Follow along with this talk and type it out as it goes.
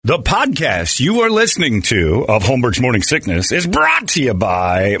The podcast you are listening to of Holmberg's Morning Sickness is brought to you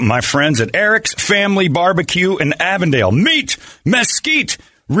by my friends at Eric's Family Barbecue in Avondale. Meet, mesquite,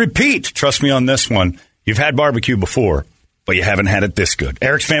 repeat. Trust me on this one. You've had barbecue before, but you haven't had it this good.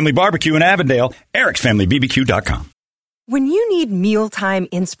 Eric's Family Barbecue in Avondale, ericsfamilybbq.com. When you need mealtime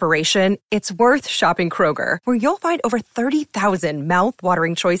inspiration, it's worth shopping Kroger, where you'll find over 30,000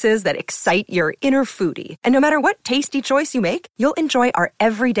 mouth-watering choices that excite your inner foodie. And no matter what tasty choice you make, you'll enjoy our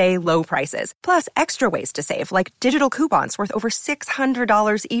everyday low prices, plus extra ways to save, like digital coupons worth over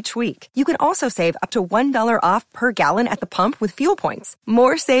 $600 each week. You can also save up to $1 off per gallon at the pump with fuel points.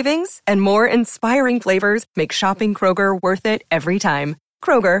 More savings and more inspiring flavors make shopping Kroger worth it every time.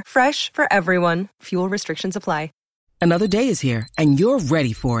 Kroger, fresh for everyone. Fuel restrictions apply. Another day is here, and you're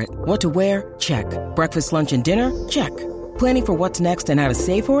ready for it. What to wear? Check. Breakfast, lunch, and dinner? Check. Planning for what's next and how to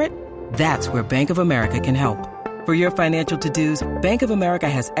save for it? That's where Bank of America can help. For your financial to-dos, Bank of America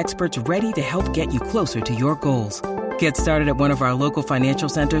has experts ready to help get you closer to your goals. Get started at one of our local financial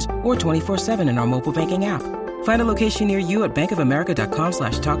centers or 24/7 in our mobile banking app. Find a location near you at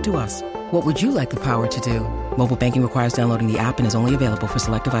bankofamerica.com/talktous. What would you like the power to do? Mobile banking requires downloading the app and is only available for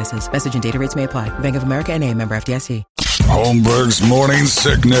select devices. Message and data rates may apply. Bank of America N.A., member FDIC. Holmberg's Morning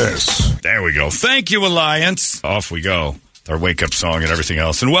Sickness. There we go. Thank you, Alliance. Off we go. Our wake-up song and everything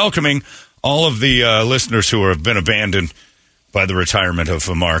else. And welcoming all of the listeners who have been abandoned by the retirement of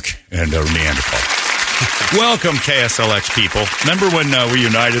Mark and Neanderthal. Welcome, KSLX people. Remember when we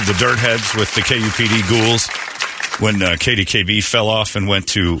united the Dirtheads with the KUPD ghouls? When KDKB fell off and went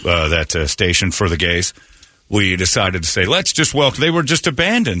to that station for the gays? We decided to say, let's just welcome. They were just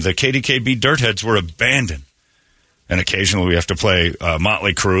abandoned. The KDKB Dirtheads were abandoned. And occasionally we have to play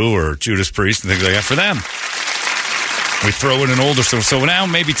Motley Crue or Judas Priest and things like that for them. We throw in an older stuff. So now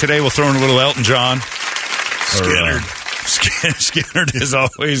maybe today we'll throw in a little Elton John. Skynyrd. Skynyrd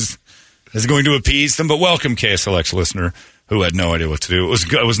is going to appease them. But welcome, KSLX listener who had no idea what to do.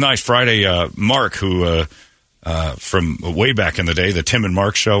 It was nice. Friday, Mark, who from way back in the day, the Tim and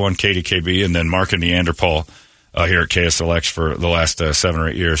Mark show on KDKB, and then Mark and Neanderthal here at KSLX for the last 7 or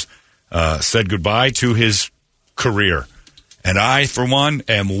 8 years, said goodbye to his career. And I, for one,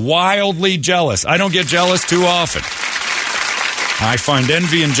 am wildly jealous. I don't get jealous too often. I find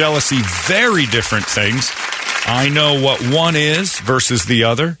envy and jealousy very different things. I know what one is versus the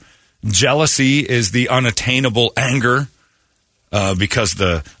other. Jealousy is the unattainable anger because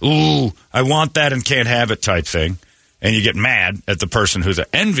I want that and can't have it type thing. And you get mad at the person who's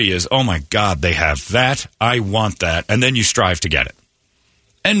envy is, oh my God, they have that. I want that. And then you strive to get it.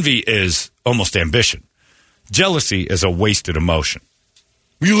 Envy is almost ambition. Jealousy is a wasted emotion.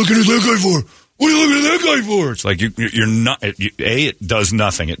 What are you looking at that guy for? What are you looking at that guy for? It's like you're not. It does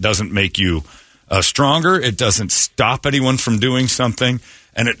nothing. It doesn't make you stronger. It doesn't stop anyone from doing something,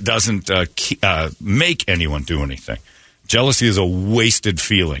 and it doesn't make anyone do anything. Jealousy is a wasted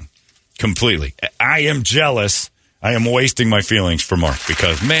feeling, completely. I am jealous. I am wasting my feelings for Mark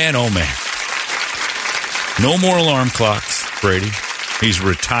because, man, oh man, no more alarm clocks, Brady. He's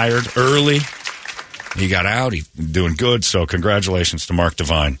retired early. He got out. He's doing good. So congratulations to Mark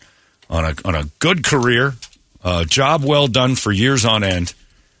Devine on a good career, job well done for years on end.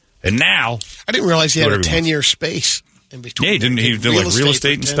 And now, I didn't realize he had a 10-year space in between. Yeah, he did like real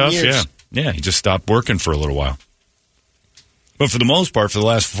estate and stuff. Years. Yeah. He just stopped working for a little while. But for the most part, for the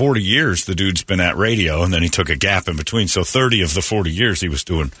last 40 years, the dude's been at radio, and then he took a gap in between. So 30 of the 40 years, he was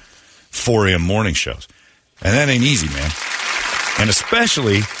doing 4 a.m. morning shows. And that ain't easy, man. And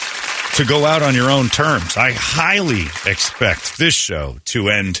especially to go out on your own terms. I highly expect this show to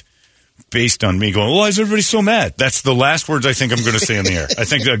end based on me going, well, why is everybody so mad? That's the last words I think I'm going to say on the air. I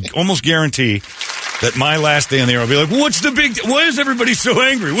think I almost guarantee that my last day on the air, I'll be like, what's the big why is everybody so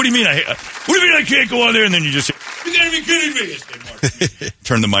angry? What do you mean I can't go on there? And then you just say, you gotta be kidding me.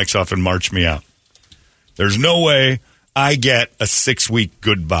 Turn the mics off and march me out. There's no way I get a 6-week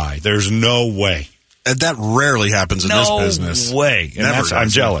goodbye. There's no way. And that rarely happens in this business. No way. And I'm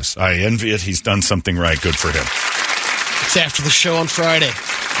jealous. I envy it. He's done something right. Good for him. It's after the show on Friday.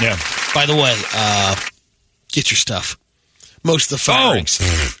 Yeah. By the way, get your stuff. Most of the firings.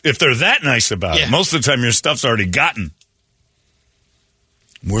 Oh, if they're that nice about it. Most of the time your stuff's already gotten.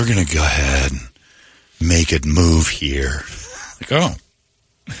 We're going to go ahead and make it move here. Like, oh.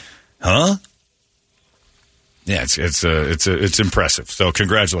 Huh? Yeah, it's impressive. So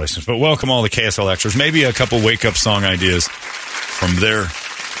congratulations. But welcome all the KSLXers. Maybe a couple wake-up song ideas from their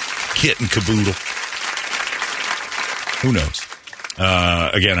kit and caboodle. Who knows?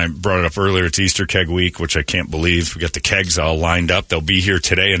 Again, I brought it up earlier. It's Easter Keg Week, which I can't believe. We got the kegs all lined up. They'll be here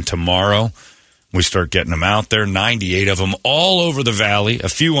today and tomorrow. We start getting them out there, 98 of them all over the valley, a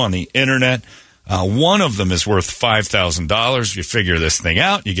few on the internet. One of them is worth $5,000. You figure this thing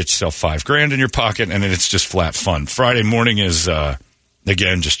out, you get yourself $5,000 in your pocket, and then it's just flat fun. Friday morning is,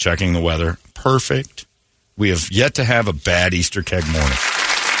 again, just checking the weather. Perfect. We have yet to have a bad Easter keg morning.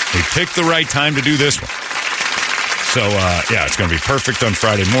 We picked the right time to do this one. So, it's going to be perfect on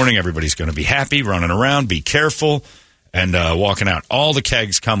Friday morning. Everybody's going to be happy, running around, be careful, and walking out. All the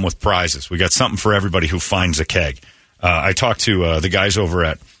kegs come with prizes. We got something for everybody who finds a keg. I talked to the guys over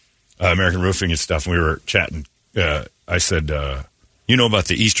at American Roofing and stuff, and we were chatting. I said, you know about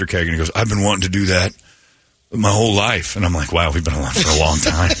the Easter keg? And he goes, I've been wanting to do that my whole life. And I'm like, wow, we've been alive for a long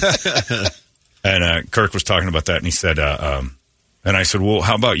time. And Kirk was talking about that, and he said, and I said, well,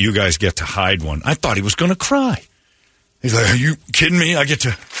 how about you guys get to hide one? I thought he was going to cry. He's like, are you kidding me? I get to,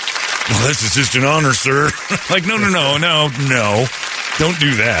 well, this is just an honor, sir. Like, no. Don't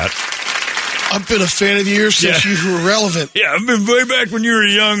do that. I've been a fan of yours since you were relevant. Yeah, I've been way back when you were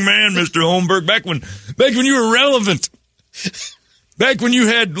a young man, Mr. Holmberg. Back when you were relevant. Back when you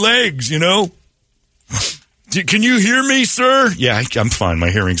had legs, you know. Can you hear me, sir? Yeah, I'm fine.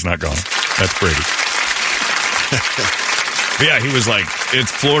 My hearing's not gone. That's Brady. Yeah, he was like,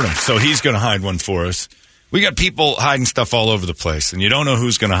 it's Florida, so he's going to hide one for us. We got people hiding stuff all over the place, and you don't know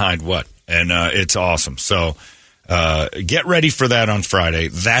who's going to hide what, and it's awesome. So get ready for that on Friday.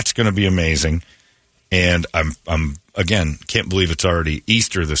 That's going to be amazing, and I'm again can't believe it's already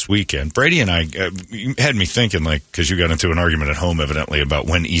Easter this weekend. Brady and I you had me thinking, like, because you got into an argument at home evidently about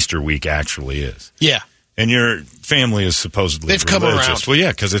when Easter week actually is. Yeah, and your family is supposedly they've religious. come around. Well,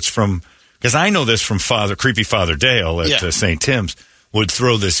 yeah, because I know this from creepy Father Dale at St. Tim's would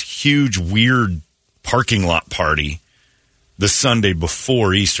throw this huge weird parking lot party the Sunday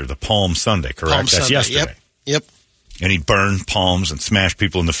before Easter, the Palm Sunday, correct? Palm That's Sunday. yesterday. Yep. And he'd burn palms and smash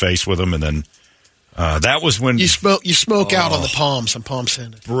people in the face with them, and then that was when you smoke out on the palms on Palm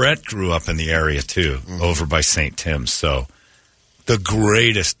Sunday. Brett grew up in the area too, over by St. Tim's. So the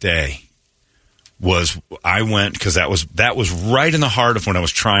greatest day was I went because that was right in the heart of when I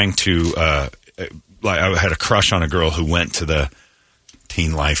was trying to I had a crush on a girl who went to the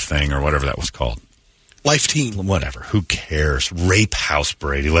Teen Life thing or whatever that was called. Life Teen. Whatever. Who cares? Rape house,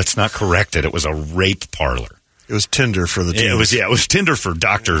 Brady. Let's not correct it. It was a rape parlor. It was Tinder for the teens. It was Tinder for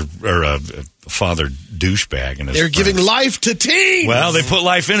Dr. or Father Douchebag. And they're giving life to teens. Well, they put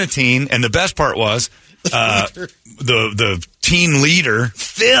life in a teen, and the best part was the teen leader,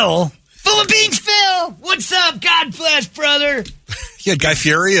 Phil. Full of beans, Phil. What's up, God bless, brother? He had Guy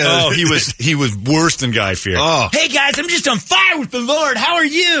Fieri. He was worse than Guy Fieri. Oh. Hey, guys, I'm just on fire with the Lord. How are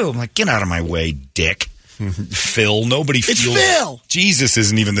you? I'm like, get out of my way, dick. Phil, nobody feels... It's Phil. Jesus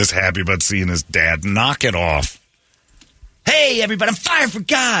isn't even this happy about seeing his dad. Knock it off. Hey, everybody, I'm fire for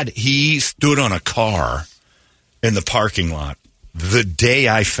God. He stood on a car in the parking lot the day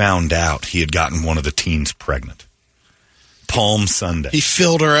I found out he had gotten one of the teens pregnant. Palm Sunday. He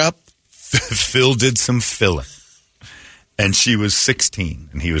filled her up. Phil did some filling. And she was 16,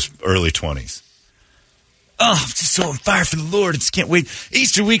 and he was early 20s. Oh, I'm just so on fire for the Lord. I just can't wait.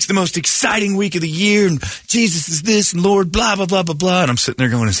 Easter week's the most exciting week of the year, and Jesus is this, and Lord, blah, blah, blah, blah, blah. And I'm sitting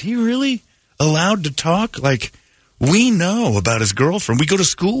there going, is he really allowed to talk? Like, we know about his girlfriend. We go to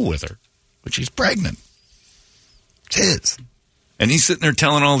school with her, but she's pregnant. It's his. And he's sitting there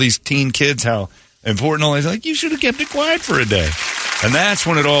telling all these teen kids how important all is. Like, you should have kept it quiet for a day. And that's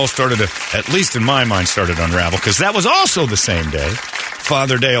when it all started to, at least in my mind, started to unravel, because that was also the same day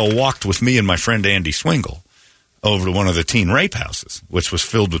Father Dale walked with me and my friend Andy Swingle over to one of the teen rape houses, which was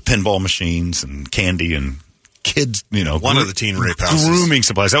filled with pinball machines and candy and kids, you know. One of the teen rape houses. Grooming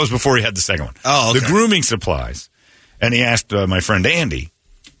supplies. That was before he had the second one. Oh, okay. The grooming supplies. And he asked my friend Andy,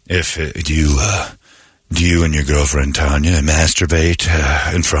 if do you and your girlfriend Tanya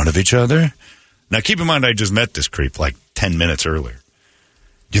masturbate in front of each other? Now, keep in mind, I just met this creep like 10 minutes earlier.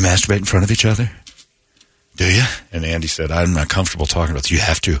 Do you masturbate in front of each other? Do you? And Andy said, I'm not comfortable talking about this. You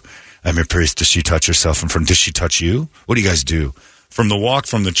have to. I'm your priest. Does she touch herself in front? Does she touch you? What do you guys do? From the walk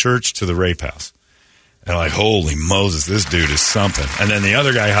from the church to the rape house. And I'm like, holy Moses, this dude is something. And then the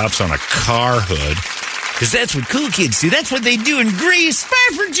other guy hops on a car hood. Because that's what cool kids do. That's what they do in Greece.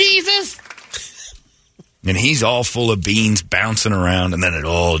 Fire for Jesus. And he's all full of beans bouncing around. And then it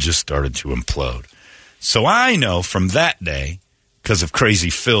all just started to implode. So I know from that day, because of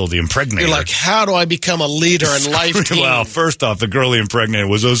Crazy Phil, the impregnator. You're like, how do I become a leader in Life Team? Well, first off, the girl he impregnated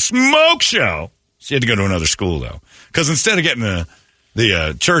was a smoke show. She had to go to another school, though. Because instead of getting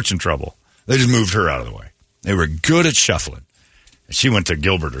the church in trouble, they just moved her out of the way. They were good at shuffling. She went to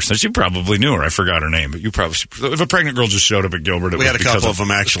Gilbert or something. You probably knew her. I forgot her name. But you probably, if a pregnant girl just showed up at Gilbert, we had a couple of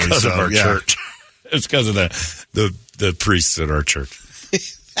them, actually. Because of our church. It's because of the priests at our church.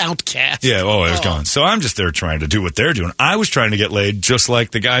 Outcast. Yeah, it was gone. So I'm just there trying to do what they're doing. I was trying to get laid just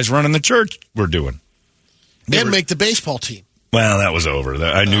like the guys running the church were doing. And make the baseball team. Well, that was over.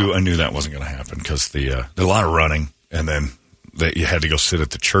 I knew that wasn't going to happen because there a lot of running, and then you had to go sit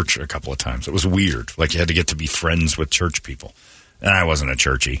at the church a couple of times. It was weird. Like you had to get to be friends with church people. And I wasn't a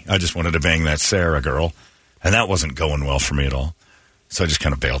churchy. I just wanted to bang that Sarah girl, and that wasn't going well for me at all. So I just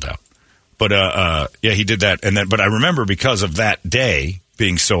kind of bailed out. But he did that, but I remember because of that day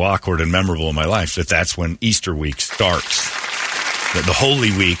being so awkward and memorable in my life that's when Easter week starts. The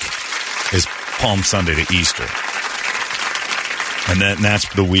Holy Week is Palm Sunday to Easter. And that's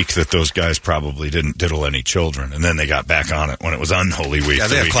the week that those guys probably didn't diddle any children. And then they got back on it when it was Unholy Week. Yeah,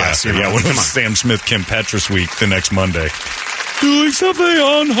 they have class. When it was Sam Smith, Kim Petras week the next Monday. Doing something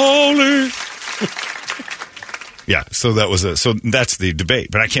unholy. Yeah, so that's the debate.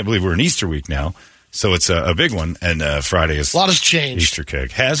 But I can't believe we're in Easter week now. So it's a big one. And Friday is a lot has changed. Easter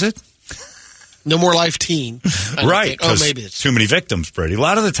keg. Has it? No more life teen. Right. Maybe it's too many victims, Brady. A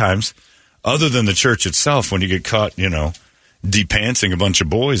lot of the times, other than the church itself, when you get caught, de-pantsing a bunch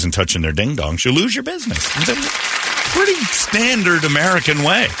of boys and touching their ding-dongs, you lose your business. It's a pretty standard American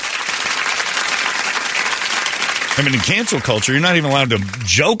way. I mean, in cancel culture, you're not even allowed to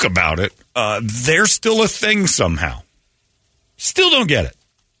joke about it. They're still a thing somehow. Still don't get it.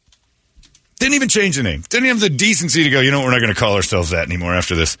 Didn't even change the name. Didn't have the decency to go, we're not going to call ourselves that anymore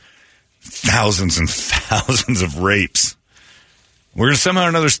after this thousands and thousands of rapes. We're going to somehow or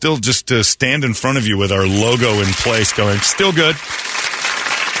another still just stand in front of you with our logo in place going, still good.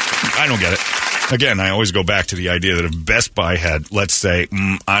 I don't get it. Again, I always go back to the idea that if Best Buy had, let's say,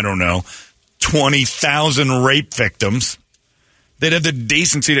 20,000 rape victims, they'd have the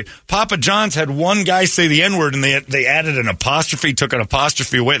decency to... Papa John's had one guy say the N-word and they added an apostrophe, took an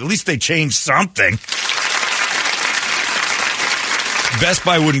apostrophe away. At least they changed something. Best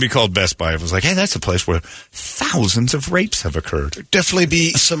Buy wouldn't be called Best Buy if it was like, hey, that's a place where thousands of rapes have occurred. There'd definitely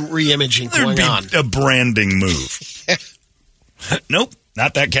be some re-imaging going on. A branding move. Nope,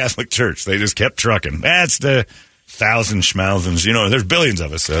 not that Catholic church. They just kept trucking. That's the thousand schmousens. There's billions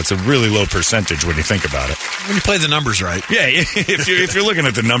of us, so it's a really low percentage when you think about it. When you play the numbers right. Yeah, if you're looking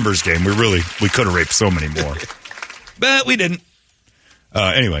at the numbers game, we could have raped so many more. But we didn't.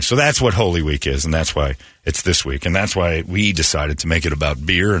 Anyway, so that's what Holy Week is, and that's why it's this week, and that's why we decided to make it about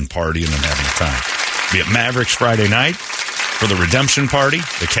beer and partying and having a time. Be at Mavericks Friday night for the redemption party.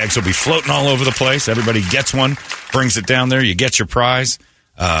 The kegs will be floating all over the place. Everybody gets one, brings it down there. You get your prize,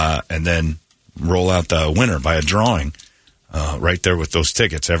 and then roll out the winner by a drawing right there with those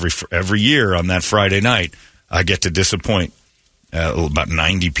tickets. Every year on that Friday night, I get to disappoint about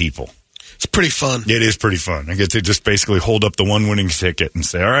 90 people. It's pretty fun. It is pretty fun. I get to just basically hold up the one winning ticket and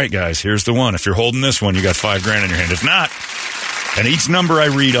say, all right, guys, here's the one. If you're holding this one, you got $5,000 in your hand. If not, and each number I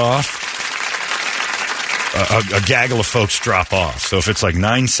read off, a gaggle of folks drop off. So if it's like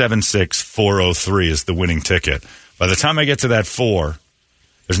 976-403 is the winning ticket, by the time I get to that 4,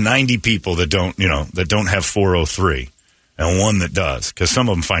 there's 90 people that don't have 403 and one that does, because some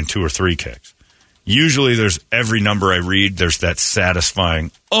of them find 2 or 3 kicks. Usually there's every number I read, there's that satisfying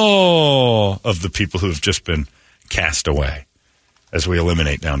of the people who have just been cast away as we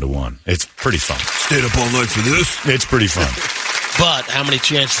eliminate down to 1. It's pretty fun. Stayed up all night for this? It's pretty fun. But how many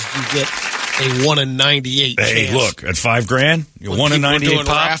chances do you get a 1 in 98 Hey, chance? look, at $5,000, you 1 in 98 doing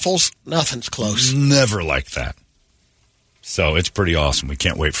pop. raffles, nothing's close. Never like that. So it's pretty awesome. We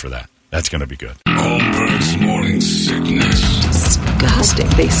can't wait for that. That's going to be good. Holmberg's Morning Sickness. Disgusting.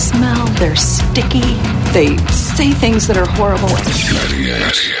 They smell. They're sticky. They say things that are horrible. 98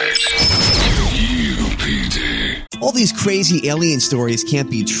 UPD. All these crazy alien stories can't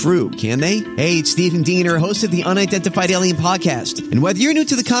be true, can they? Hey, it's Stephen Diener, host of the Unidentified Alien Podcast. And whether you're new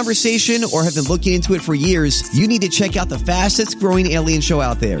to the conversation or have been looking into it for years, you need to check out the fastest growing alien show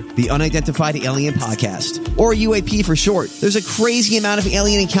out there, the Unidentified Alien Podcast, or UAP for short. There's a crazy amount of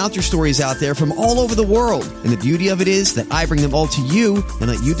alien encounter stories out there from all over the world. And the beauty of it is that I bring them all to you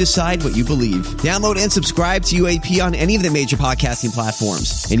and let you decide what you believe. Download and subscribe to UAP on any of the major podcasting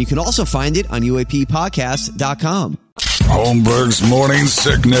platforms. And you can also find it on UAPpodcast.com. Holmberg's Morning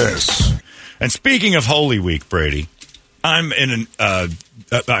Sickness. And speaking of Holy Week, Brady, I'm in I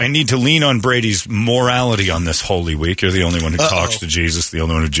need to lean on Brady's morality on this Holy Week. You're the only one who talks to Jesus, the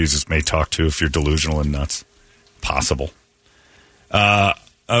only one who Jesus may talk to if you're delusional and nuts. Possible. A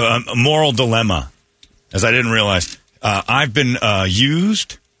moral dilemma, as I didn't realize. I've been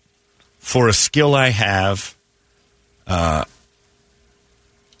used for a skill I have at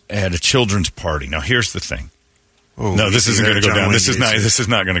a children's party. Now, here's the thing. No, this isn't going to go down. This is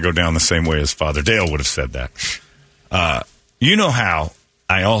not going to go down the same way as Father Dale would have said that. You know how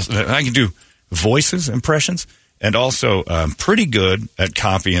I can do voices, impressions, and also pretty good at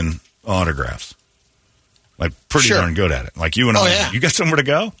copying autographs. Like, pretty darn good at it. Like you and I. Yeah. You got somewhere to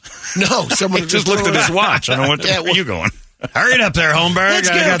go? No, someone just looked at his watch. I don't know where are you going? Hurry it up there, Holmberg. Let's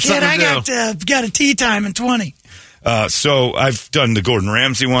go, kid. I got a tea time in 20. So I've done the Gordon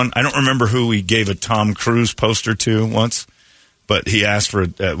Ramsay one. I don't remember who we gave a Tom Cruise poster to once, but he asked for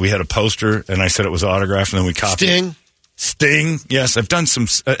we had a poster, and I said it was autographed, and then we copied Sting. Yes, I've done some,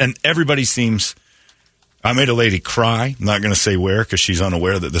 and everybody seems. I made a lady cry. I'm not going to say where because she's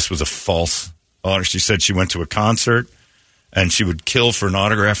unaware that this was a false autograph. She said she went to a concert, and she would kill for an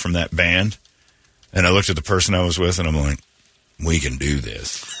autograph from that band. And I looked at the person I was with, and I'm like, we can do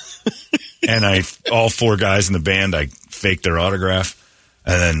this. And all four guys in the band, I faked their autograph.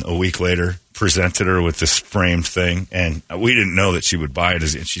 And then a week later, presented her with this framed thing. And we didn't know that she would buy it.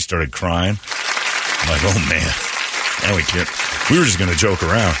 And she started crying. I'm like, oh, man. Now we can't. We were just going to joke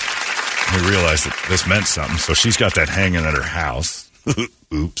around. We realized that this meant something. So she's got that hanging at her house.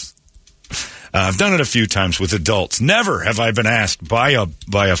 Oops. I've done it a few times with adults. Never have I been asked by a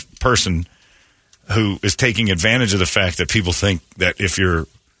person who is taking advantage of the fact that people think that if you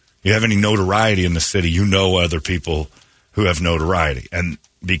have any notoriety in the city, you know other people who have notoriety. And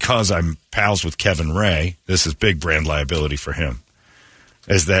because I'm pals with Kevin Ray, this is big brand liability for him,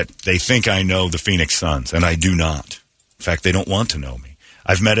 is that they think I know the Phoenix Suns, and I do not. In fact, they don't want to know me.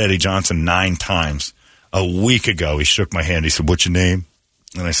 I've met Eddie Johnson 9 times. A week ago, he shook my hand. He said, what's your name?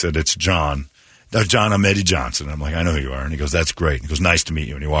 And I said, it's John. John, I'm Eddie Johnson. I'm like, I know who you are. And he goes, that's great. He goes, nice to meet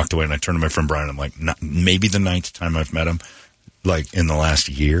you. And he walked away, and I turned to my friend Brian. I'm like, maybe the 9th time I've met him, like in the last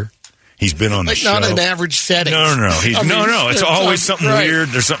year. He's been on the show. Not an average setting. No. No. It's always something weird.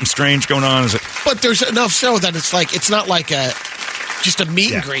 There's something strange going on. But there's enough so that it's not like just a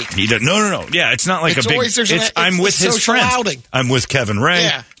meet and greet. He does, no. Yeah, it's not like a big. I'm with his friends. Outing. I'm with Kevin Ray,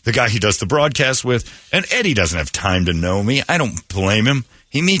 the guy he does the broadcast with, and Eddie doesn't have time to know me. I don't blame him.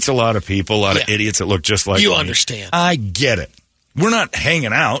 He meets a lot of people, a lot of idiots that look just like me. You understand. I get it. We're not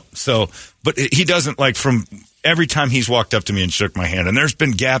hanging out, but he doesn't, like, from every time he's walked up to me and shook my hand, and there's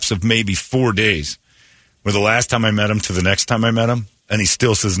been gaps of maybe 4 days where the last time I met him to the next time I met him, and he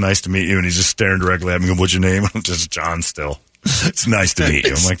still says, nice to meet you, and he's just staring directly at me, what's your name? I'm just John still. It's nice to meet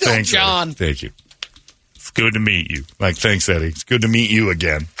you. I'm like, thanks, John. Eddie. Thank you. It's good to meet you. Like, thanks, Eddie. It's good to meet you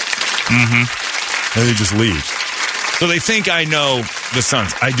again. Mm-hmm. And he just leaves. So they think I know the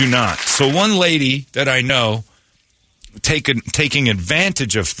Suns. I do not. So one lady that I know taking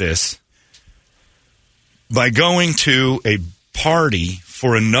advantage of this by going to a party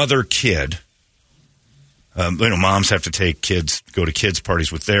for another kid. Moms have to go to kids'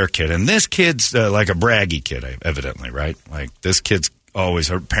 parties with their kid. And this kid's like a braggy kid, evidently, right? Like this kid's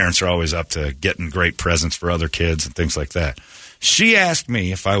her parents are always up to getting great presents for other kids and things like that. She asked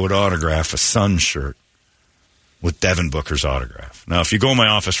me if I would autograph a Suns shirt with Devin Booker's autograph. Now, if you go in my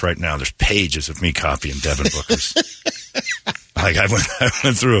office right now, there's pages of me copying Devin Booker's. Like I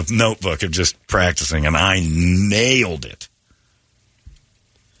went through a notebook of just practicing, and I nailed it.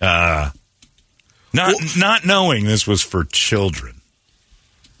 Not knowing this was for children,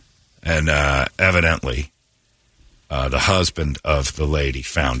 and evidently, the husband of the lady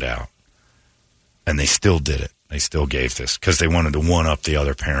found out, and they still did it. They still gave this because they wanted to one up the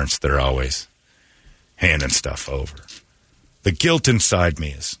other parents that are always handing stuff over. The guilt inside me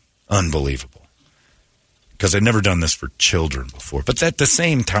is unbelievable because I've never done this for children before. But at the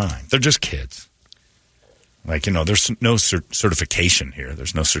same time, they're just kids. Like, there's no certification here.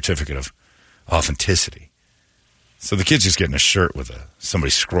 There's no certificate of authenticity. So the kid's just getting a shirt with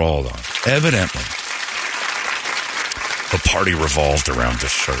somebody scrawled on it. Evidently, the party revolved around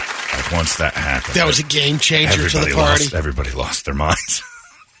this shirt. Like, once that happened. That was a game changer to the party. Everybody lost their minds.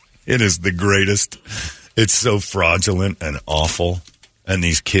 It is the greatest. It's so fraudulent and awful. And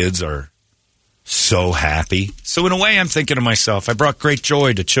these kids are so happy. So in a way, I'm thinking to myself, I brought great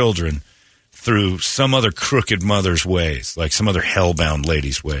joy to children through some other crooked mother's ways, like some other hellbound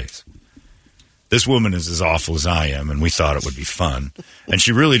lady's ways. This woman is as awful as I am, and we thought it would be fun. And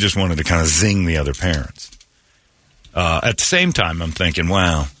she really just wanted to kind of zing the other parents. At the same time, I'm thinking,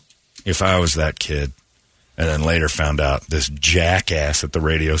 wow, if I was that kid, and then later found out this jackass at the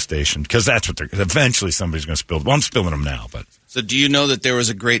radio station, because that's what eventually somebody's going to spill. Well, I'm spilling them now, but. So do you know that there was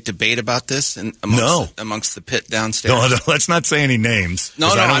a great debate about this amongst the pit downstairs? No, let's not say any names. No,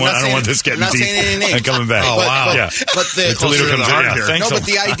 I don't want this getting deep. I'm not saying any names. And coming back. Oh, wow. Yeah. But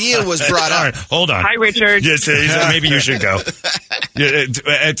the idea was brought up. Right, hold on. Hi, Richard. Yes, maybe you should go.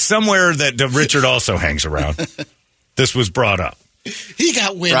 It's somewhere that Richard also hangs around. this was brought up. He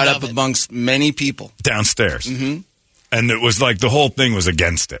got wind Brought of up it. amongst many people. Downstairs. Mm-hmm. And it was like the whole thing was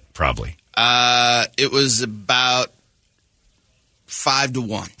against it, probably. It was about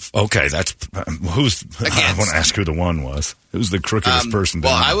 5-1. Okay, that's who's. I want to ask who the one was. Who's the crookedest person?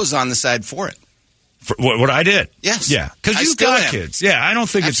 Well, I was on the side for it. For what I did? Yes. Yeah, because you got kids. Yeah, I don't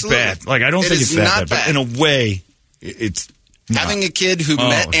think Absolutely. it's bad. Like I don't think it's that bad. But in a way, it's having a kid who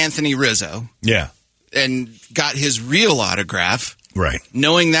met Anthony Rizzo. Yeah. And got his real autograph. Right.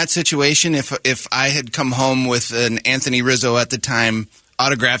 Knowing that situation, if I had come home with an Anthony Rizzo at the time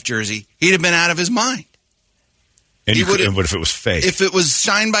autograph jersey, he'd have been out of his mind. And but if it was fake? If it was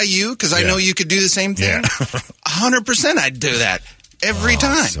signed by you, because I know you could do the same thing, 100% I'd do that every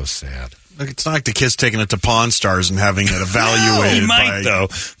time. So sad. Look, it's not like the kid's taking it to Pawn Stars and having it evaluated. He might, though.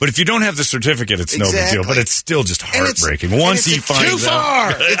 But if you don't have the certificate, it's no big deal. But it's still just heartbreaking. Once he finds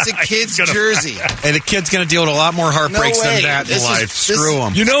out. It's a kid's jersey. And the kid's going to deal with a lot more heartbreaks than that in life. Screw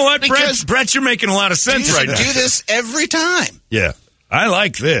him. You know what, Brett? You're making a lot of sense right now. You do this every time. Yeah. I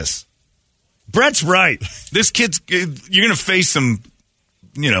like this. Brett's right. This kid's, you're going to face some,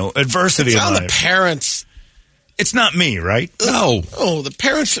 adversity in life. It's on the parents. It's not me, right? No. Oh, the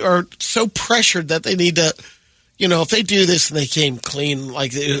parents are so pressured that they need to, if they do this and they came clean,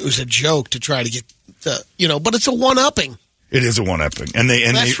 like it was a joke to try to get but it's a one-upping. It is a one-upping. And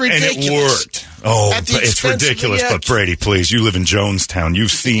it worked. Oh, it's ridiculous. But Brady, please, you live in Jonestown.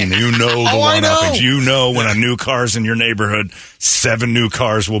 You've seen, the one-uppings. You know when a new car's in your neighborhood, 7 new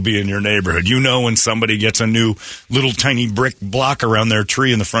cars will be in your neighborhood. You know when somebody gets a new little tiny brick block around their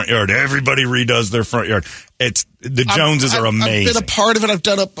tree in the front yard, everybody redoes their front yard. The Joneses are amazing. I've been a part of it. I've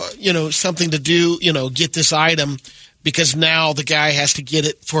done up, something to do, get this item because now the guy has to get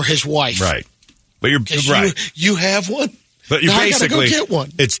it for his wife. Right. But you're right. You have one? But you're basically, I gotta go get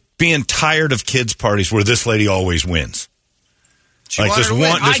one. It's being tired of kids' parties where this lady always wins. She wanted to win.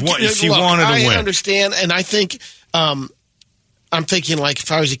 I understand, and I think I'm thinking like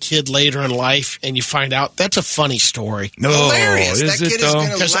if I was a kid later in life and you find out that's a funny story. No, hilarious. Is that kid it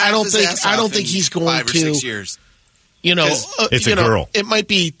though? Because I don't think he's going 5 or 6 years. It's a girl. It might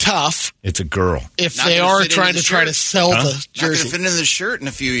be tough. It's a girl. If they are trying to sell the jersey. Not going to fit into the shirt in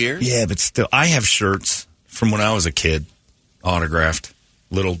a few years. Yeah, but still, I have shirts from when I was a kid. Autographed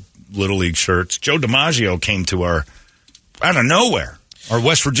little league shirts. Joe DiMaggio came to our out of nowhere. Our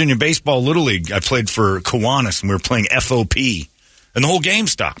West Virginia baseball little league. I played for Kiwanis and we were playing FOP, and the whole game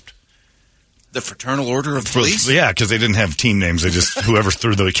stopped. The Fraternal Order of Police. Yeah, because they didn't have team names. They just whoever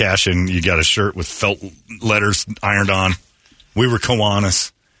threw the cash in, you got a shirt with felt letters ironed on. We were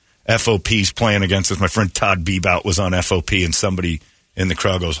Kiwanis. FOP's playing against us. My friend Todd Bebout was on FOP, and somebody in the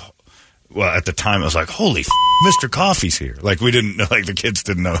crowd goes. Well, at the time, I was like, holy Mr. Coffee's here. Like, the kids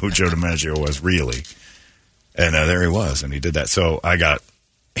didn't know who Joe DiMaggio was, really. And there he was, and he did that. So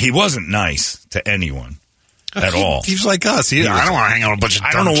he wasn't nice to anyone at all. He's like us. I don't want to hang out with a bunch of dumb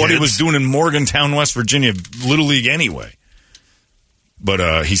I don't know what kids. he was doing in Morgantown, West Virginia, Little League anyway.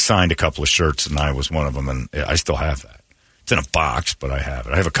 But he signed a couple of shirts, and I was one of them, and I still have that. It's in a box, but I have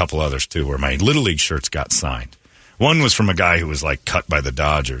it. I have a couple others, too, where my Little League shirts got signed. One was from a guy who was like cut by the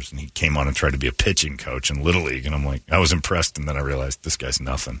Dodgers, and he came on and tried to be a pitching coach in Little League, and I'm like, I was impressed, and then I realized this guy's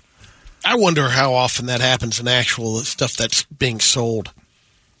nothing. I wonder how often that happens in actual stuff that's being sold.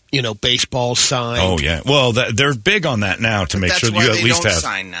 Baseball signed. Oh yeah, well they're big on that now to make sure you at least have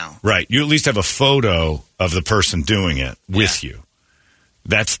sign now. Right, you at least have a photo of the person doing it with you.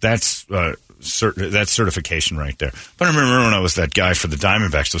 That's certification right there. But I remember when I was that guy for the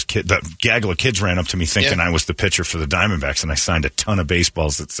Diamondbacks, that gaggle of kids ran up to me thinking I was the pitcher for the Diamondbacks, and I signed a ton of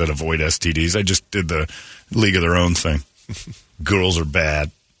baseballs that said avoid STDs. I just did the League of Their Own thing. Girls are bad.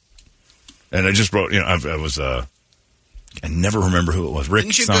 And I just wrote, I never remember who it was.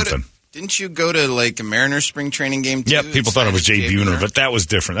 Rick something. Didn't you go to like a Mariners spring training game too? Yeah, people thought it was Jay Buhner, but that was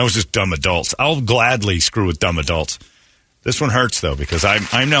different. That was just dumb adults. I'll gladly screw with dumb adults. This one hurts though because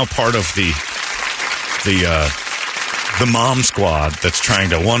I'm now part of the mom squad that's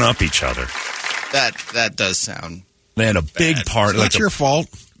trying to one up each other. That does sound. They had a big part. That's your fault.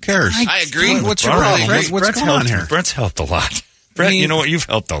 Who cares? I agree. What's your problem? What's going on here? Brett's helped a lot. Brett, you know what? You've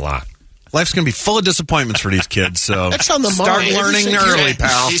helped a lot. Life's going to be full of disappointments for these kids, so that's on the start learning early,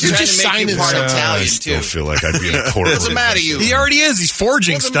 pal. He's trying to make you part Italian, I still feel like I'd be in a court. What's the matter, you? He already is. He's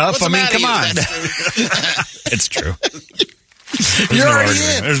forging stuff. Come on. It's true.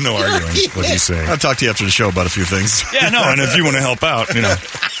 There's no arguing what he's saying. I'll talk to you after the show about a few things. Yeah, no, and if you want to help out,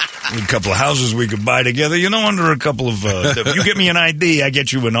 a couple of houses we could buy together, under a couple of, if you get me an ID, I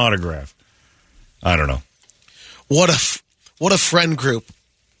get you an autograph. I don't know. What a friend group.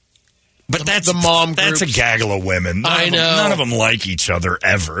 But that's the mom That's groups. a gaggle of women. I know. None of them like each other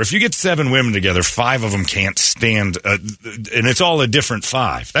ever. If you get 7 women together, 5 of them can't stand, and it's all a different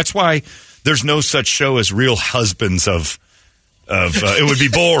 5. That's why there's no such show as Real Husbands of it would be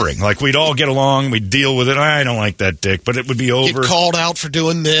boring. Like, we'd all get along, we'd deal with it. I don't like that dick, but it would be over. Get called out for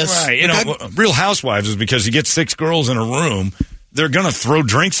doing this. Right. You know, Real Housewives is because you get 6 girls in a room, they're going to throw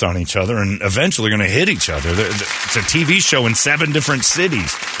drinks on each other and eventually going to hit each other. It's a TV show in 7 different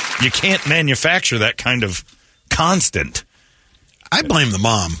cities. You can't manufacture that kind of constant. I blame the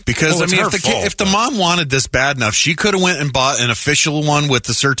mom because if the mom wanted this bad enough, she could have went and bought an official one with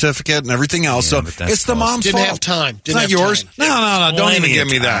the certificate and everything else. Yeah, so it's the mom's Didn't fault. have time. It's not yours. Time. No. Don't even give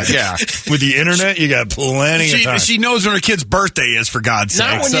me that. Yeah. With the internet, you got plenty of time. She knows when her kid's birthday is, for God's sake.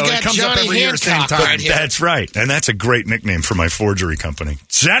 Not when So you got it comes Johnny up every year, same Hancock time. right here. That's right. And that's a great nickname for my forgery company.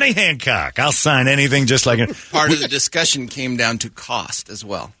 Johnny Hancock. I'll sign anything just like it. Part of the discussion came down to cost as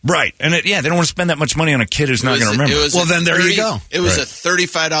well. Right. And they don't want to spend that much money on a kid who's not going to remember. Well, then there you go. It was a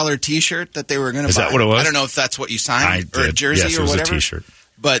 $35 T-shirt that they were going to buy. Is that what it was? I don't know if that's what you signed or a did. jersey yes, or it was whatever. a T-shirt.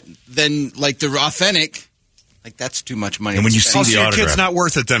 But then, like the authentic, like that's too much money. And when to you spend. see the Your autograph, kid's not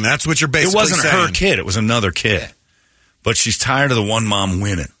worth it then. That's what you're basically it wasn't saying. her kid. It was another kid. Yeah. But she's tired of the one mom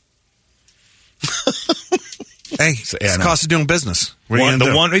winning. Hey, it's the cost of doing business.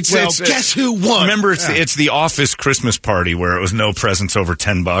 Guess who won? Remember, it's the office Christmas party where it was no presents over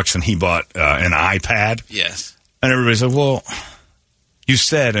 $10, and he bought an iPad. Yes. And everybody said, well, you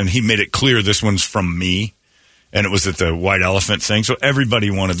said, and he made it clear this one's from me. And it was at the White Elephant thing. So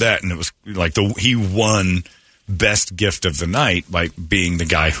everybody wanted that. And it was like he won best gift of the night by being the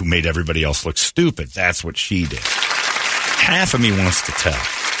guy who made everybody else look stupid. That's what she did. Half of me wants to tell.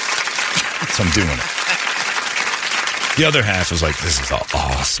 So I'm doing it. The other half is like, this is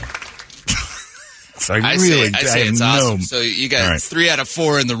awesome. So I say it's awesome. So you got 3 out of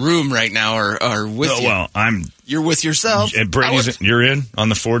 4 in the room right now are with you. Well, you're with yourself. You're in on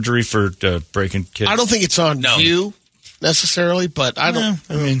the forgery for breaking kids. I don't think it's on you necessarily, but I don't.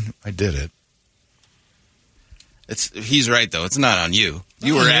 I mean, I did it. He's right though. It's not on you.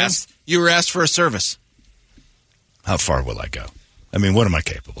 You were asked. You were asked for a service. How far will I go? I mean, what am I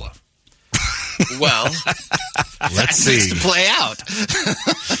capable of? Well, let's see. To play out.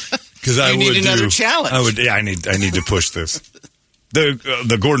 Because I need another challenge. I need to push this.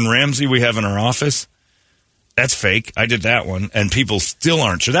 The Gordon Ramsay we have in our office, that's fake. I did that one, and people still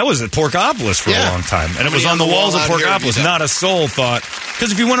aren't sure. That was at Porkopolis for a long time, and it was on the walls of Porkopolis. Not a soul thought.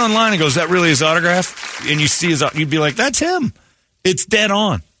 Because if you went online and goes, "That really his autograph?" and you see his, you'd be like, "That's him." It's dead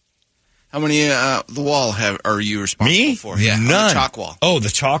on. How many the wall are you responsible for? Yeah, none. On the chalk wall. Oh, the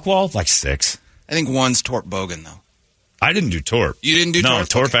chalk wall, like 6. I think one's Torp Bogan though. I didn't do Torp. You didn't do Torp? No,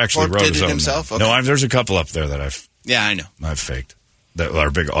 Torp actually Torp wrote did his it own. himself? Okay. No, there's a couple up there that I've. Yeah, I know. I've faked. Our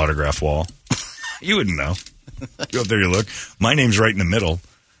big autograph wall. You wouldn't know. You go up there, you look. My name's right in the middle.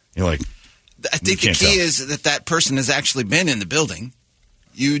 You're like. I think the key is that person has actually been in the building.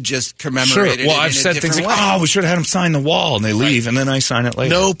 You just commemorated it. Well, I've said things like, "Oh, we should have had him sign the wall," and they leave, and then I sign it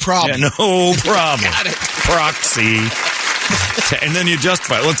later. No problem. Yeah, no problem. Got it. Proxy. And then you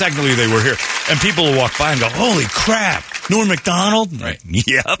justify it. Well, technically they were here. And people will walk by and go, "Holy crap, Norm Macdonald?" Right.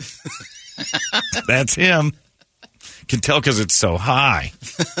 Yep. That's him. Can tell because it's so high.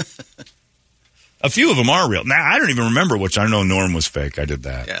 A few of them are real. Now, I don't even remember which. I know Norm was fake. I did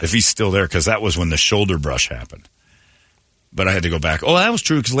that. Yeah. If he's still there, because that was when the shoulder brush happened. But I had to go back. Oh, that was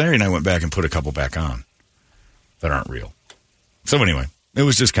true, because Larry and I went back and put a couple back on that aren't real. So anyway, it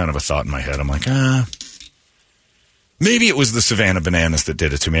was just kind of a thought in my head. I'm like, maybe it was the Savannah Bananas that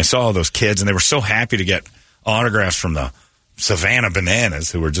did it to me. I saw all those kids, and they were so happy to get autographs from the Savannah Bananas,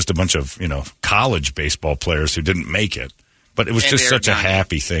 who were just a bunch of, college baseball players who didn't make it. But it was just such a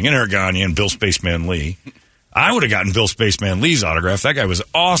happy thing. And Aragani and Bill Spaceman Lee. I would have gotten Bill Spaceman Lee's autograph. That guy was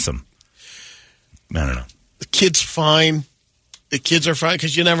awesome. I don't know. The kid's fine. The kids are fine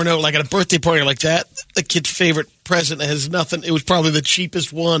because you never know. Like at a birthday party like that, the kid's favorite present has nothing. It was probably the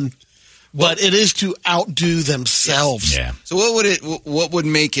cheapest one. But it is to outdo themselves. Yeah. So what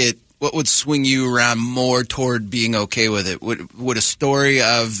would swing you around more toward being okay with it? Would a story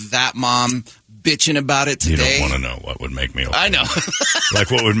of that mom bitching about it today? You don't want to know what would make me okay. I know.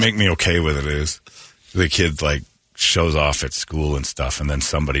 Like what would make me okay with it is the kid shows off at school and stuff, and then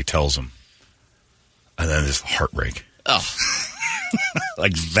somebody tells him, and then there's heartbreak. Oh.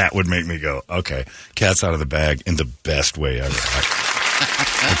 Like that would make me go, okay, cat's out of the bag in the best way ever.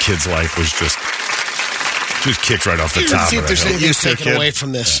 The kid's life was just kicked right off the top. See of if there's it. anything taken away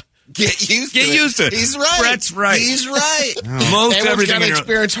from this. Get used to it. He's right. Brett's right. He's right. Most Everyone's everything got to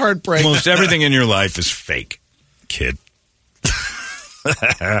experience heartbreak. Most everything in your life is fake, kid.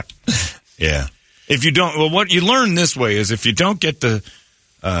 Yeah. If you don't, well, what you learn this way is if you don't get the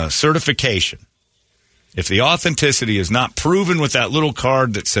certification, if the authenticity is not proven with that little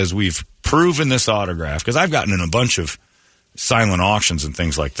card that says we've proven this autograph, because I've gotten in a bunch of silent auctions and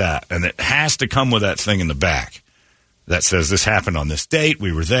things like that, and it has to come with that thing in the back that says this happened on this date,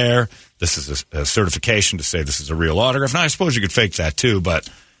 we were there, this is a certification to say this is a real autograph. Now, I suppose you could fake that too, but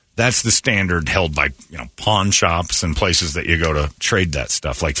that's the standard held by pawn shops and places that you go to trade that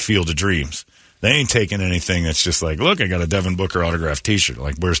stuff, like Field of Dreams. They ain't taking anything that's just like, look, I got a Devin Booker autographed T-shirt.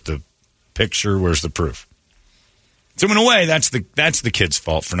 Like, where's the picture? Where's the proof? So in a way, that's the kid's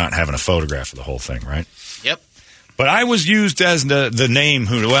fault for not having a photograph of the whole thing, right? Yep. But I was used as the name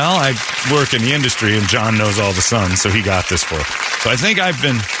who, well, I work in the industry and John knows all the sons, so he got this for it. So I think I've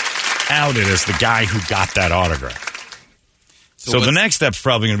been outed as the guy who got that autograph. So the next step's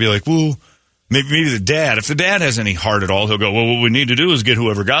probably going to be like, well, maybe the dad. If the dad has any heart at all, he'll go, well, what we need to do is get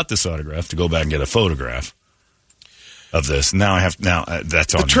whoever got this autograph to go back and get a photograph of this. Now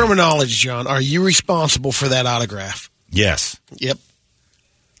that's on the terminology, John. Are you responsible for that autograph? Yes. Yep.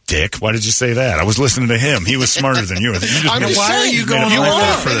 Dick, why did you say that? I was listening to him. He was smarter than you. Why are you going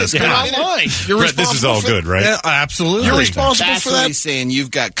on for this? You're not lying. You're Brett, this is all good, right? Yeah, absolutely. You're responsible That's for what that. he's saying.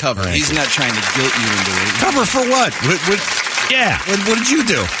 You've got cover. He's not trying to guilt you into it. Cover for what? Yeah. What did you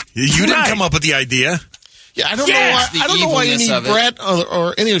do? You didn't come up with the idea. Yeah, I don't know why. The I don't know why you evilness need of it. Brett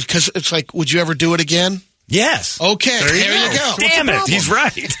or any of it, because it's like, would you ever do it again? Yes. Okay, there you go. Damn it, he's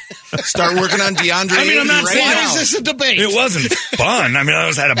right. Start working on DeAndre. I mean, I'm not saying Why is this a debate? it wasn't fun. I mean,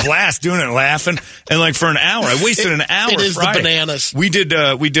 I had a blast doing it, laughing, and like for an hour, I wasted an hour. It is Friday. the bananas. We did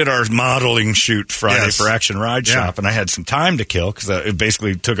our modeling shoot Friday for Action Ride Shop, and I had some time to kill because it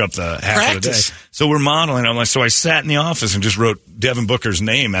basically took up the half of the day. So we're modeling. I'm like, so I sat in the office and just wrote Devin Booker's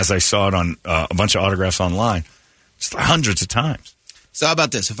name as I saw it on a bunch of autographs online, just hundreds of times. So how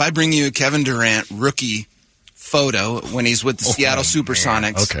about this? If I bring you a Kevin Durant rookie photo when he's with the Seattle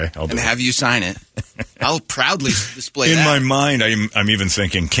Supersonics, and have you sign it, I'll proudly display in that. my mind, I'm even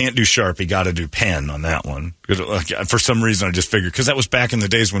thinking, can't do Sharpie, got to do pen on that one. For some reason, I just figured, because that was back in the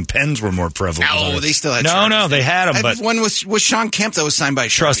days when pens were more prevalent. Oh, they still had No, they had them. I But have one with Sean Kemp that was signed by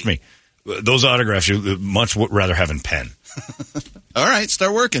Sharpie. Trust me, those autographs, you much would rather have in pen. All right,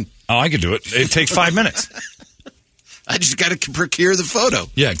 start working. Oh, I could do it. It takes 5 minutes. I just got to procure the photo.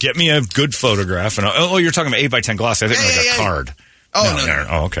 Yeah, get me a good photograph. And you're talking about 8x10 gloss. I think like a card. Oh, no.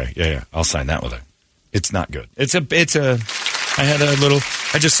 Oh, okay. Yeah. I'll sign that with it. It's not good. I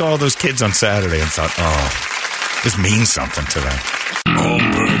just saw those kids on Saturday and thought, oh, this means something to them.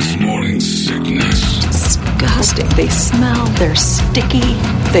 Holmberg's Morning Sickness. Disgusting. They smell. They're sticky.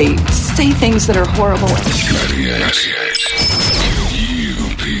 They say things that are horrible. 98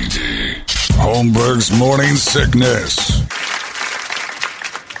 UPD. Holmberg's Morning Sickness.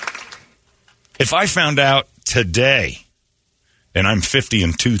 If I found out today, and I'm 50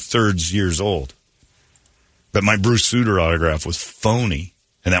 and 2/3 years old, that my Bruce Sutter autograph was phony,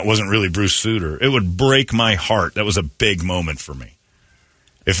 and that wasn't really Bruce Sutter, it would break my heart. That was a big moment for me.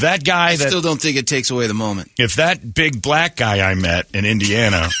 If that guy I still don't think it takes away the moment. If that big black guy I met in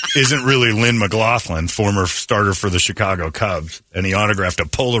Indiana isn't really Lynn McLaughlin, former starter for the Chicago Cubs, and he autographed a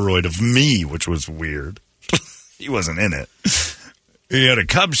Polaroid of me, which was weird. He wasn't in it. He had a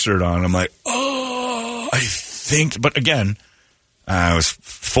Cubs shirt on. I'm like, oh, I think. But again, I was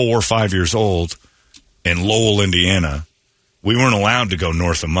 4 or 5 years old in Lowell, Indiana. We weren't allowed to go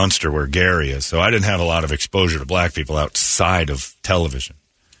north of Munster where Gary is, so I didn't have a lot of exposure to black people outside of television.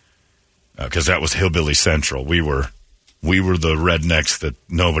 Because that was Hillbilly Central. We were the rednecks that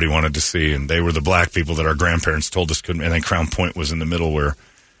nobody wanted to see, and they were the black people that our grandparents told us couldn't. And then Crown Point was in the middle where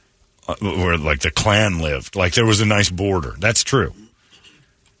like the Klan lived. Like there was a nice border. That's true.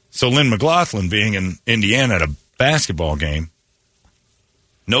 So Lynn McLaughlin being in Indiana at a basketball game,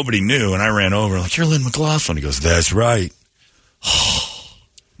 nobody knew, and I ran over like, "You're Lynn McLaughlin." He goes, "That's right."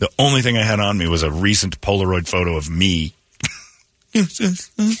 The only thing I had on me was a recent Polaroid photo of me.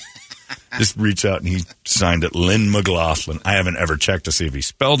 Just reach out and he signed it, Lynn McLaughlin. I haven't ever checked to see if he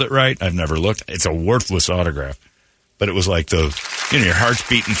spelled it right. I've never looked. It's a worthless autograph. But it was like your heart's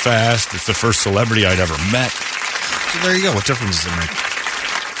beating fast. It's the first celebrity I'd ever met. So there you go. What difference does it make?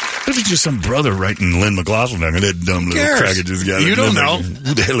 What if it's just some brother writing Lynn McLaughlin? I mean, that dumb little cracker just got it. You don't know.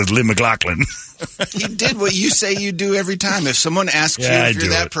 Who the hell is Lynn McLaughlin? He did what you say you do every time. If someone asks you if you're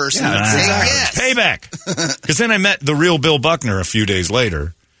that person, say yes. Payback. Because then I met the real Bill Buckner a few days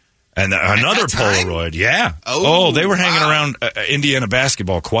later. And another Polaroid, yeah. Oh, they were hanging around Indiana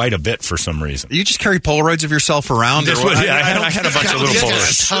basketball quite a bit for some reason. You just carry Polaroids of yourself around? I had a bunch of little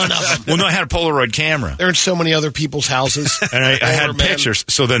Polaroids. A ton of them. Well, no, I had a Polaroid camera. They're in so many other people's houses. And I had pictures.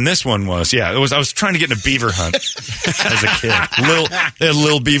 So then this one was, I was trying to get in a beaver hunt as a kid.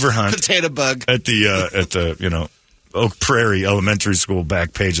 Little beaver hunt. Potato bug. At the Oak Prairie Elementary School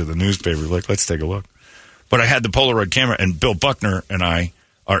back page of the newspaper. Like, let's take a look. But I had the Polaroid camera, and Bill Buckner and I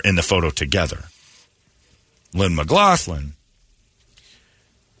are in the photo together. Lynn McLaughlin.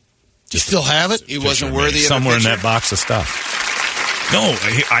 Do you still have it? He wasn't worthy of somewhere in that box of stuff. No,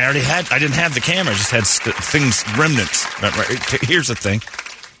 I didn't have the camera. I just had things, remnants. Here's the thing.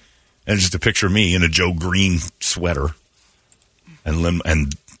 And just a picture of me in a Joe Green sweater.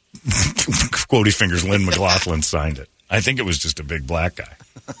 And Quotey Fingers Lynn McLaughlin signed it. I think it was just a big black guy.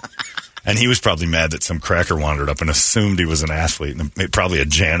 And he was probably mad that some cracker wandered up and assumed he was an athlete. And probably a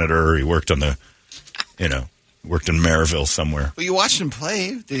janitor, or he worked worked in Maryville somewhere. Well, you watched him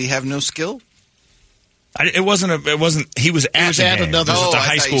play. Did he have no skill? It wasn't. He was at the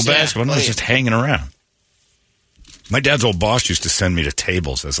high school basketball. No, he was just hanging around. My dad's old boss used to send me to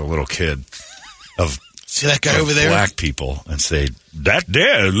tables as a little kid of see that guy over there, black people, and say, "That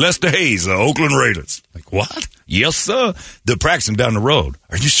there, Lester Hayes, the Oakland Raiders." Like, what? Yes, sir. They're practicing down the road.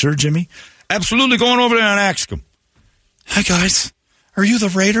 Are you sure, Jimmy? Absolutely. Going over there and ask them. Hi, guys. Are you the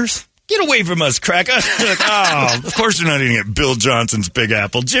Raiders? Get away from us, cracker. Like, oh, of course you're not eating at Bill Johnson's Big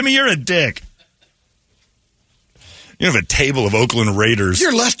Apple. Jimmy, you're a dick. You have a table of Oakland Raiders.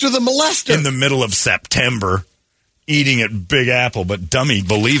 You're Lester the Molester. In the middle of September, eating at Big Apple, but dummy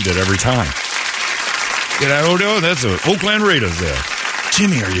believed it every time. That's the Oakland Raiders there.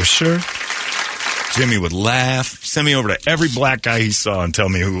 Jimmy, are you sure? Jimmy would laugh, send me over to every black guy he saw and tell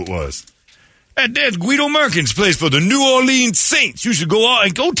me who it was. And Dad, Guido Merkins plays for the New Orleans Saints. You should go out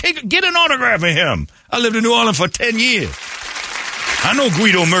and get an autograph of him. I lived in New Orleans for 10 years. I know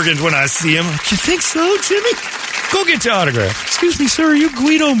Guido Merkins when I see him. You think so, Jimmy? Go get your autograph. Excuse me, sir, are you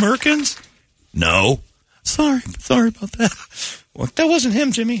Guido Merkins? No. Sorry about that. Well, that wasn't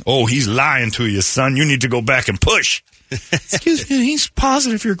him, Jimmy. Oh, he's lying to you, son. You need to go back and push. Excuse me, he's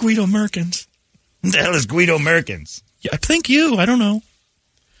positive you're Guido Merkins. What the hell is Guido Merkins? Yeah, I think you. I don't know.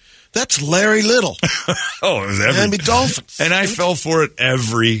 That's Larry Little. Oh, it was Miami Dolphins. And I fell for it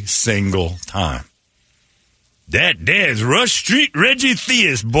every single time. There's Rush Street Reggie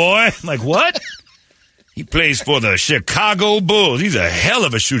Theus, boy. I'm like, what? He plays for the Chicago Bulls. He's a hell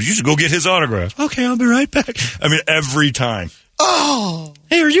of a shooter. You should go get his autograph. Okay, I'll be right back. I mean, every time. Oh.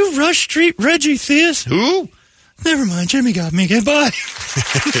 Hey, are you Rush Street Reggie Theus? Who? Never mind. Jimmy got me. Goodbye.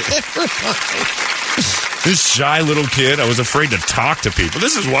 Never mind. This shy little kid, I was afraid to talk to people.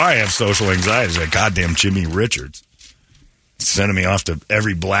 This is why I have social anxiety. It's like goddamn Jimmy Richards. Sending me off to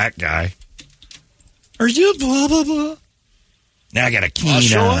every black guy. Are you blah, blah, blah? Now I got a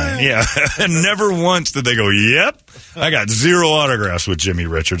keen eye. Yeah. And never once did they go, yep. I got 0 autographs with Jimmy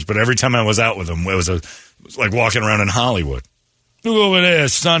Richards, but every time I was out with him, it was like walking around in Hollywood. Look over there,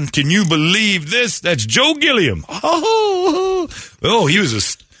 son. Can you believe this? That's Joe Gilliam. Oh, he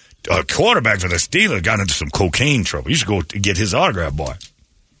was a quarterback for the Steelers. Got into some cocaine trouble. You should go get his autograph, boy.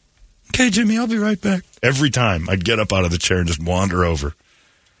 Okay, Jimmy, I'll be right back. Every time I'd get up out of the chair and just wander over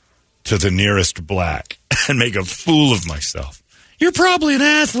to the nearest black and make a fool of myself. You're probably an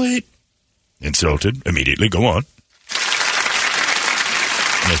athlete. Insulted. Immediately. Go on.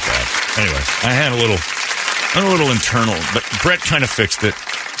 That's bad. Anyway, I had a little internal, but Brett kind of fixed it.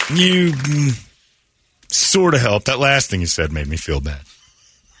 You sort of helped. That last thing you said made me feel bad.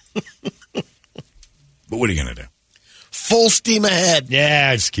 But what are you going to do? Full steam ahead.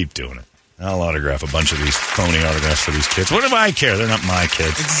 Yeah, just keep doing it. I'll autograph a bunch of these phony autographs for these kids. What do I care? They're not my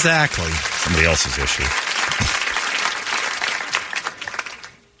kids. Exactly. Somebody else's issue.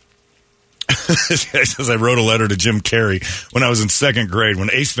 This guy says, I wrote a letter to Jim Carrey when I was in 2nd grade when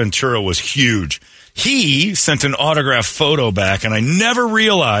Ace Ventura was huge. He sent an autograph photo back, and I never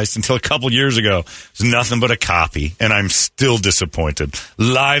realized until a couple years ago it's nothing but a copy, and I'm still disappointed.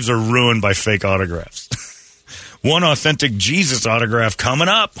 Lives are ruined by fake autographs. One authentic Jesus autograph coming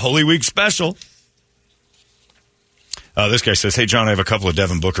up. Holy Week special. This guy says, hey, John, I have a couple of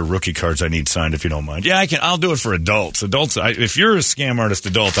Devin Booker rookie cards I need signed if you don't mind. Yeah, I'll do it for adults. If you're a scam artist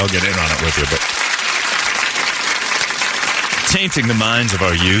adult, I'll get in on it with you. But tainting the minds of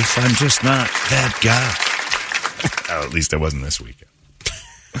our youth, I'm just not that guy. Oh, at least I wasn't this weekend.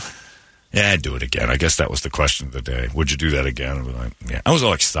 Yeah, I'd do it again. I guess that was the question of the day. Would you do that again? Yeah, I was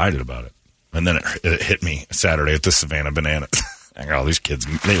all excited about it. And then it hit me Saturday at the Savannah Bananas. Oh, these kids,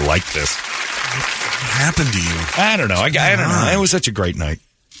 they like this. What happened to you? I don't know. I don't know. It was such a great night.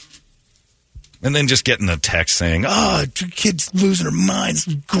 And then just getting a text saying, kid's losing her mind. This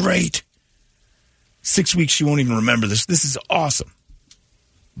is great. 6 weeks, she won't even remember this. This is awesome.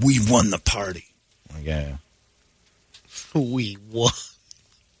 We won the party. Yeah. We won.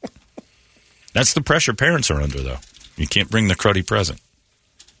 That's the pressure parents are under, though. You can't bring the cruddy present.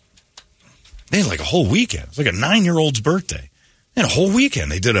 They had like a whole weekend. It was like a 9-year-old's birthday. They had a whole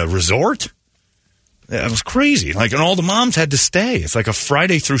weekend. They did a resort. It was crazy. Like, and all the moms had to stay. It's like a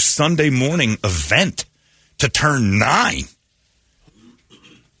Friday through Sunday morning event to turn 9.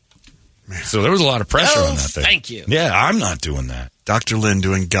 Man. So there was a lot of pressure on that thing. Thank you. Yeah, I'm not doing that. Dr. Lynn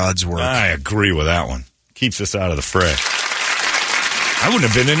doing God's work. I agree with that one. Keeps us out of the fray. I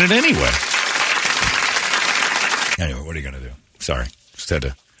wouldn't have been in it anyway. Anyway, what are you going to do? Sorry. Just had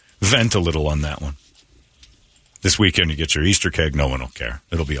to vent a little on that one. This weekend you get your Easter keg. No one will care.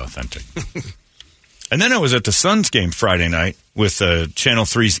 It'll be authentic. And then I was at the Suns game Friday night with Channel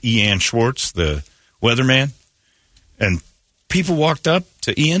 3's Ian Schwartz, the weatherman. And people walked up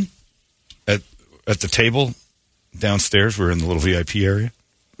to Ian at the table downstairs. We're in the little VIP area.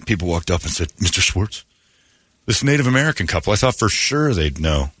 People walked up and said, Mr. Schwartz, this Native American couple, I thought for sure they'd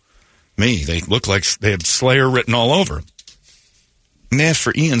know me. They looked like they had Slayer written all over them. And they asked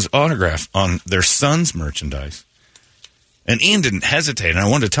for Ian's autograph on their Suns merchandise. And Ian didn't hesitate, and I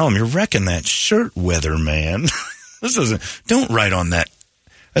wanted to tell him, you're wrecking that shirt, weatherman. Don't write on that.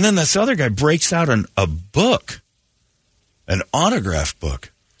 And then this other guy breaks out a book, an autograph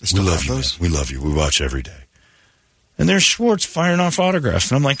book. We love you, man. We love you. We watch every day. And there's Schwartz firing off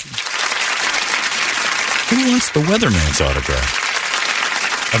autographs. And I'm like, who wants the weatherman's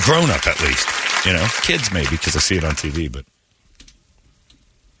autograph? A grown-up, at least. You know, kids maybe, because I see it on TV, but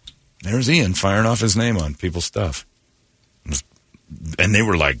there's Ian firing off his name on people's stuff. And they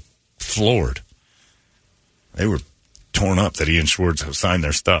were, like, floored. They were torn up that Ian Schwartz signed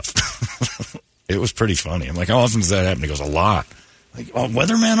their stuff. It was pretty funny. I'm like, how often does that happen? He goes, a lot. Like,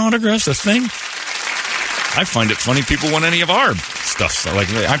 weatherman autographs a thing? I find it funny people want any of our stuff. So, like,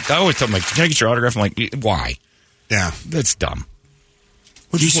 I always tell them, like, can I get your autograph? I'm like, why? Yeah. That's dumb.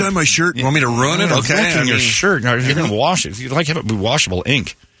 Would you sign my shirt? You want me to ruin it? Okay. Your shirt. You're going to wash it. You'd like to have it be washable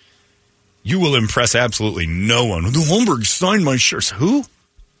ink. You will impress absolutely no one. The Holmberg signed my shirts. Who?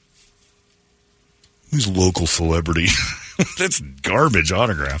 Who's a local celebrity? That's garbage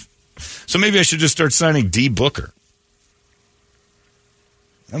autograph. So maybe I should just start signing D. Booker.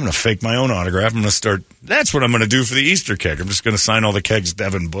 I'm going to fake my own autograph. I'm going to start. That's what I'm going to do for the Easter keg. I'm just going to sign all the kegs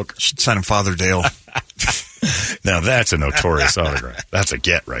Devin Booker. Should sign him Father Dale. Now that's a notorious autograph. That's a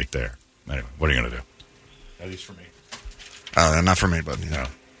get right there. Anyway, what are you going to do? At least for me. Not for me, but you know.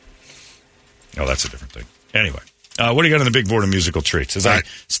 Oh, that's a different thing. Anyway, what do you got on the big board of musical treats? As I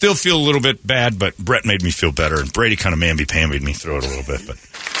still feel a little bit bad, but Brett made me feel better, and Brady kind of mamby-pambied me through it a little bit. But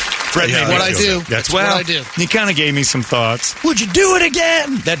Brett made me feel better. That's what I do. He kind of gave me some thoughts. Would you do it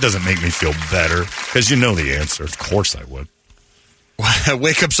again? That doesn't make me feel better, because you know the answer. Of course I would.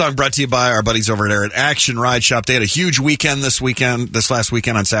 Wake Up Song brought to you by our buddies over there at Action Ride Shop. They had a huge weekend this last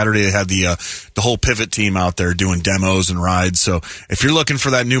weekend on Saturday. They had the whole Pivot team out there doing demos and rides. So if you're looking for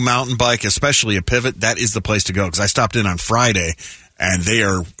that new mountain bike, especially a Pivot, that is the place to go. Because I stopped in on Friday, and they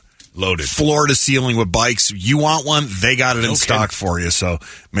are loaded, floor to ceiling with bikes. You want one, they got it in stock for you. So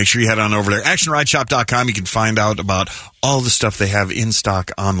make sure you head on over there. ActionRideShop.com. You can find out about all the stuff they have in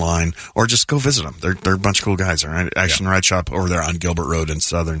stock online, or just go visit them. They're a bunch of cool guys. All right, Action Ride Shop over there on Gilbert Road in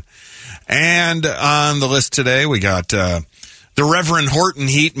Southern. And on the list today, we got the Reverend Horton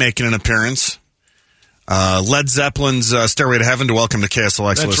Heat making an appearance. Led Zeppelin's Stairway to Heaven to welcome to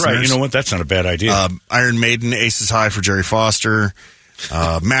KSLX That's listeners. Right. You know what? That's not a bad idea. Iron Maiden, Aces High for Jerry Foster.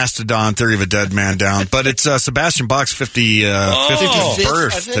 Mastodon, Theory of a Dead Man Down. But it's Sebastian Bach's 50th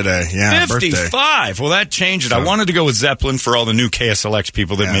birth today. Yeah, 55. Birthday. Well, that changed it. So, I wanted to go with Zeppelin for all the new KSLX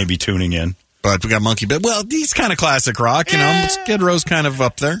people that may be tuning in. But we got Monkey Bed. Well, he's kind of classic rock, you know. Skid Row's kind of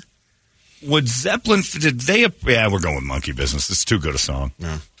up there. Would Zeppelin, did they, yeah, we're going with Monkey Business. It's too good a song.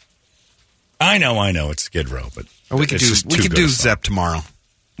 Yeah. I know it's Skid Row, but we could do Zepp tomorrow.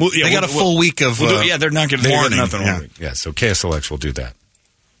 Well, yeah, they got a full week of they're not going to warning. Nothing all week. Yeah, so KSLX will do that.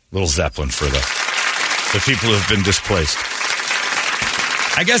 Little Zeppelin for the people who have been displaced.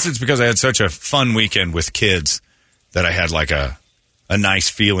 I guess it's because I had such a fun weekend with kids that I had like a nice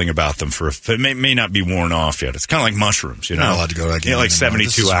feeling about them it may not be worn off yet. It's kind of like mushrooms, you know. Not allowed to go that game. Like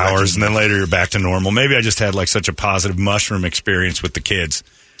 72 hours, and then later you're back to normal. Maybe I just had like such a positive mushroom experience with the kids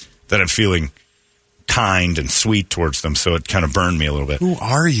that I'm feeling kind and sweet towards them, so it kind of burned me a little bit. Who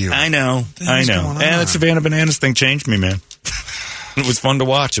are you? I know. And the Savannah Bananas thing changed me, man. It was fun to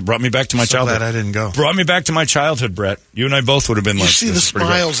watch. It brought me back to my childhood. Glad I didn't go. Brought me back to my childhood, Brett. You and I both would have been You like, see the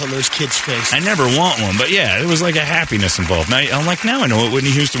smiles on those kids' faces. I never want one, but yeah, it was like a happiness involved. Now, I'm like, now I know what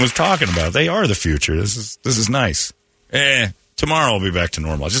Whitney Houston was talking about. They are the future. This is nice. Tomorrow I'll be back to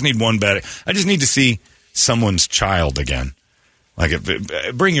normal. I just need one bad. I just need to see someone's child again. Like,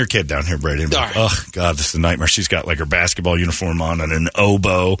 bring your kid down here, Brady. Like, oh, God, this is a nightmare. She's got, like, her basketball uniform on and an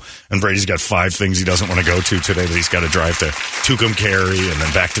oboe, and Brady's got 5 things he doesn't want to go to today that he's got to drive to Tucumcari and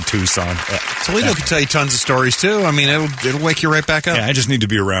then back to Tucson. Toledo can tell you tons of stories, too. I mean, it'll wake you right back up. Yeah, I just need to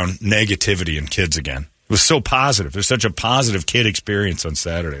be around negativity in kids again. It was so positive. It was such a positive kid experience on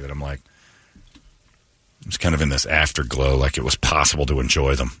Saturday that I'm like, I was kind of in this afterglow, like it was possible to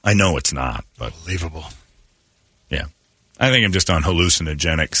enjoy them. I know it's not, but Unbelievable. Yeah. I think I'm just on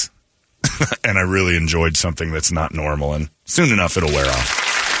hallucinogenics, and I really enjoyed something that's not normal, and soon enough it'll wear off.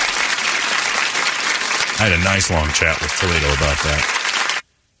 I had a nice long chat with Toledo about that.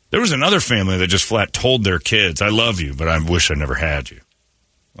 There was another family that just flat told their kids, I love you, but I wish I never had you.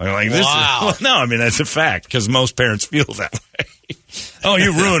 Like this wow. No, I mean, that's a fact, because most parents feel that way. Oh,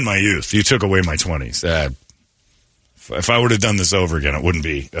 you ruined my youth. You took away my 20s. If I would have done this over again, it wouldn't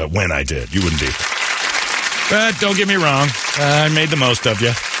be when I did. You wouldn't be. But don't get me wrong. I made the most of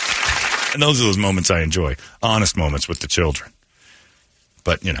you. And those are those moments I enjoy. Honest moments with the children.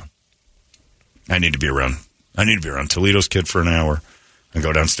 But, you know, I need to be around Toledo's kid for an hour and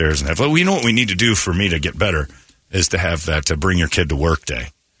go downstairs and have, well, you know what we need to do for me to get better is to have that bring your kid to work day.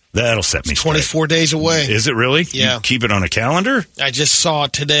 That'll set me straight. 24 days away. Is it really? Yeah. You keep it on a calendar? I just saw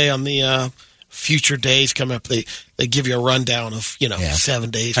it today on the future days coming up. They give you a rundown of, 7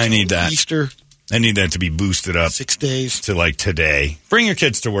 days. I need that. Easter. I need that to be boosted up. 6 days. To like today. Bring your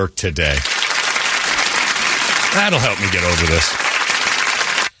kids to work today. That'll help me get over this.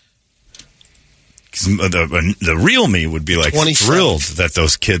 'Cause the real me would be like 27th. thrilled that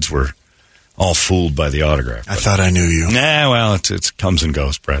those kids were all fooled by the autograph. I thought I knew you. Nah, well, it comes and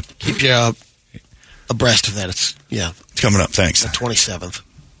goes, Brett. Keep you abreast of that. It's coming up. Thanks. The 27th.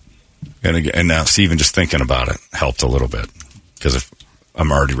 And now, Steven, just thinking about it helped a little bit because if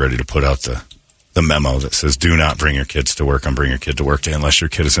I'm already ready to put out the memo that says, do not bring your kids to work on Bring Your Kid to Work Day unless your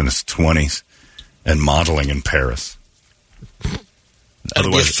kid is in his 20s and modeling in Paris.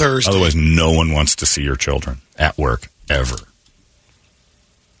 Otherwise, no one wants to see your children at work, ever.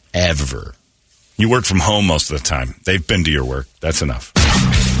 Ever. You work from home most of the time. They've been to your work. That's enough.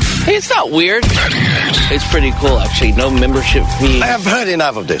 Hey, it's not weird. It's pretty cool, actually. No membership fee. I have heard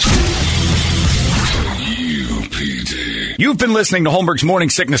enough of this. You've been listening to Holmberg's Morning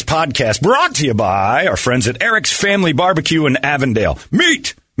Sickness Podcast, brought to you by our friends at Eric's Family Barbecue in Avondale.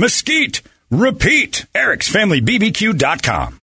 Meet, mesquite, repeat. Eric'sFamilyBBQ.com.